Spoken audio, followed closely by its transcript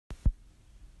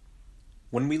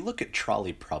When we look at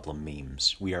trolley problem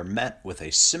memes, we are met with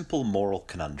a simple moral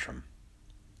conundrum.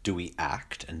 Do we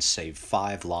act and save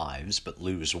 5 lives but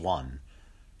lose 1,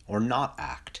 or not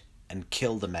act and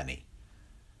kill the many?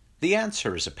 The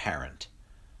answer is apparent,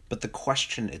 but the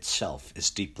question itself is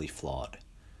deeply flawed.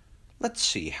 Let's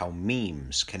see how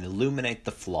memes can illuminate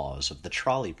the flaws of the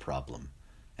trolley problem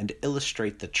and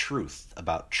illustrate the truth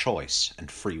about choice and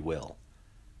free will.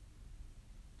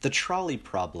 The trolley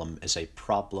problem is a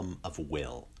problem of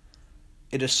will.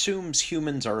 It assumes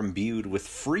humans are imbued with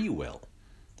free will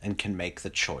and can make the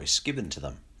choice given to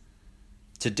them.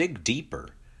 To dig deeper,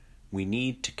 we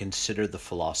need to consider the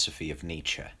philosophy of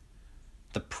Nietzsche.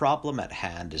 The problem at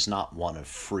hand is not one of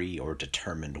free or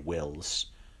determined wills,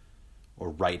 or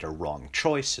right or wrong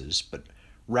choices, but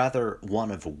rather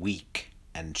one of weak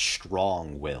and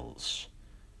strong wills.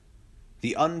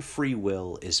 The unfree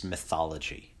will is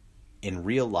mythology. In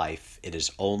real life, it is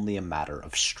only a matter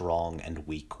of strong and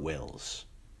weak wills.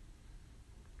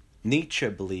 Nietzsche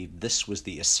believed this was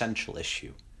the essential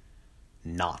issue,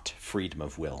 not freedom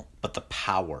of will, but the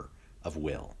power of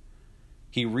will.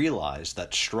 He realized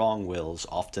that strong wills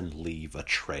often leave a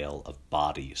trail of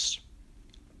bodies,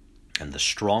 and the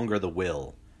stronger the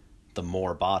will, the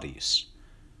more bodies.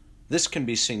 This can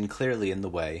be seen clearly in the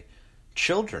way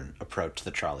children approach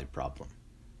the trolley problem.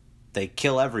 They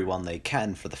kill everyone they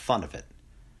can for the fun of it.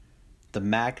 The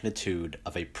magnitude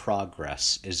of a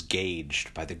progress is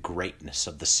gauged by the greatness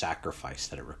of the sacrifice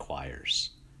that it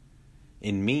requires.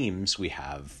 In memes, we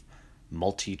have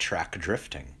multi-track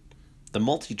drifting. The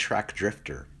multi-track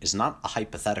drifter is not a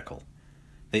hypothetical.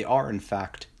 They are, in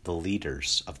fact, the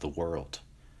leaders of the world.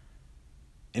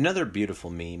 Another beautiful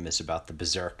meme is about the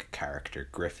berserk character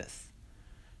Griffith,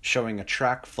 showing a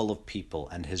track full of people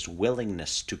and his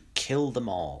willingness to kill them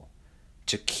all,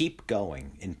 to keep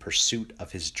going in pursuit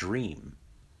of his dream.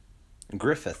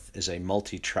 Griffith is a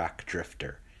multi-track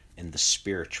drifter in the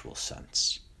spiritual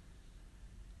sense.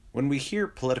 When we hear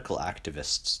political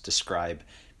activists describe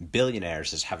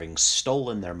billionaires as having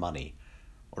stolen their money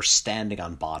or standing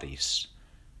on bodies,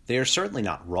 they are certainly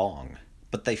not wrong,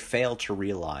 but they fail to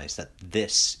realize that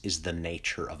this is the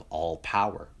nature of all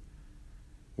power.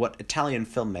 What Italian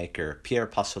filmmaker Pier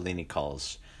Pasolini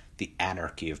calls the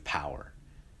anarchy of power.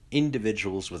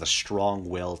 Individuals with a strong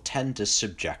will tend to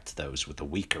subject those with a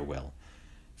weaker will,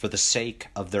 for the sake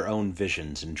of their own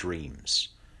visions and dreams.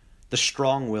 The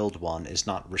strong-willed one is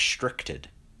not restricted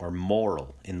or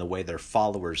moral in the way their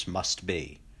followers must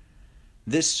be.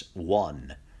 This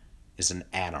one is an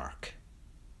anarch,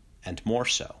 and more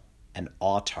so, an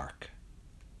autarch.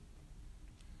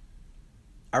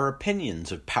 Our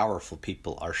opinions of powerful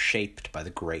people are shaped by the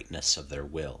greatness of their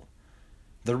will.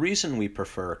 The reason we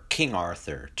prefer King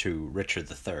Arthur to Richard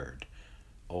III,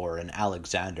 or an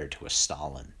Alexander to a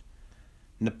Stalin.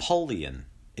 Napoleon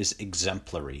is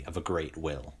exemplary of a great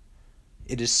will.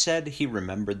 It is said he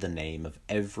remembered the name of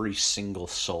every single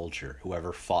soldier who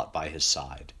ever fought by his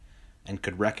side, and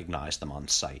could recognize them on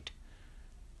sight.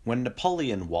 When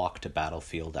Napoleon walked a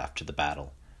battlefield after the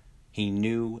battle, he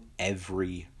knew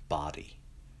every body.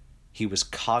 He was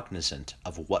cognizant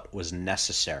of what was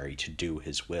necessary to do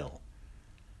his will.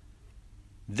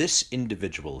 This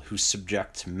individual who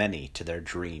subjects many to their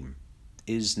dream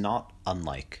is not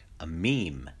unlike a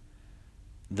meme.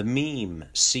 The meme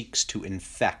seeks to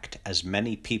infect as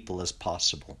many people as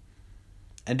possible.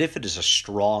 And if it is a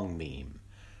strong meme,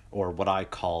 or what I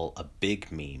call a big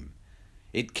meme,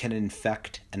 it can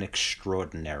infect an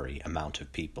extraordinary amount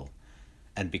of people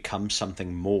and become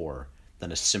something more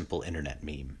than a simple internet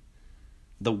meme.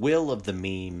 The will of the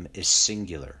meme is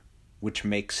singular, which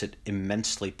makes it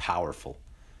immensely powerful.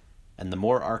 And the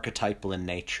more archetypal in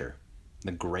nature,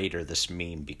 the greater this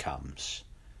meme becomes.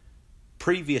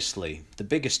 Previously, the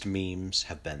biggest memes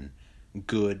have been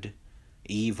good,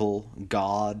 evil,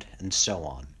 God, and so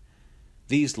on.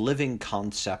 These living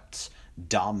concepts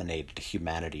dominated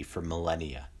humanity for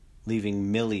millennia,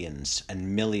 leaving millions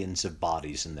and millions of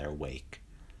bodies in their wake.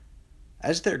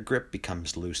 As their grip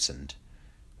becomes loosened,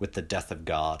 with the death of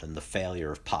God and the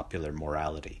failure of popular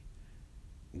morality,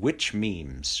 which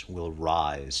memes will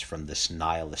rise from this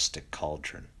nihilistic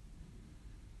cauldron?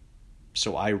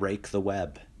 So I rake the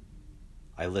web.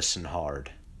 I listen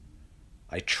hard.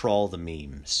 I trawl the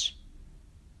memes.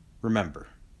 Remember,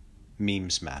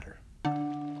 memes matter.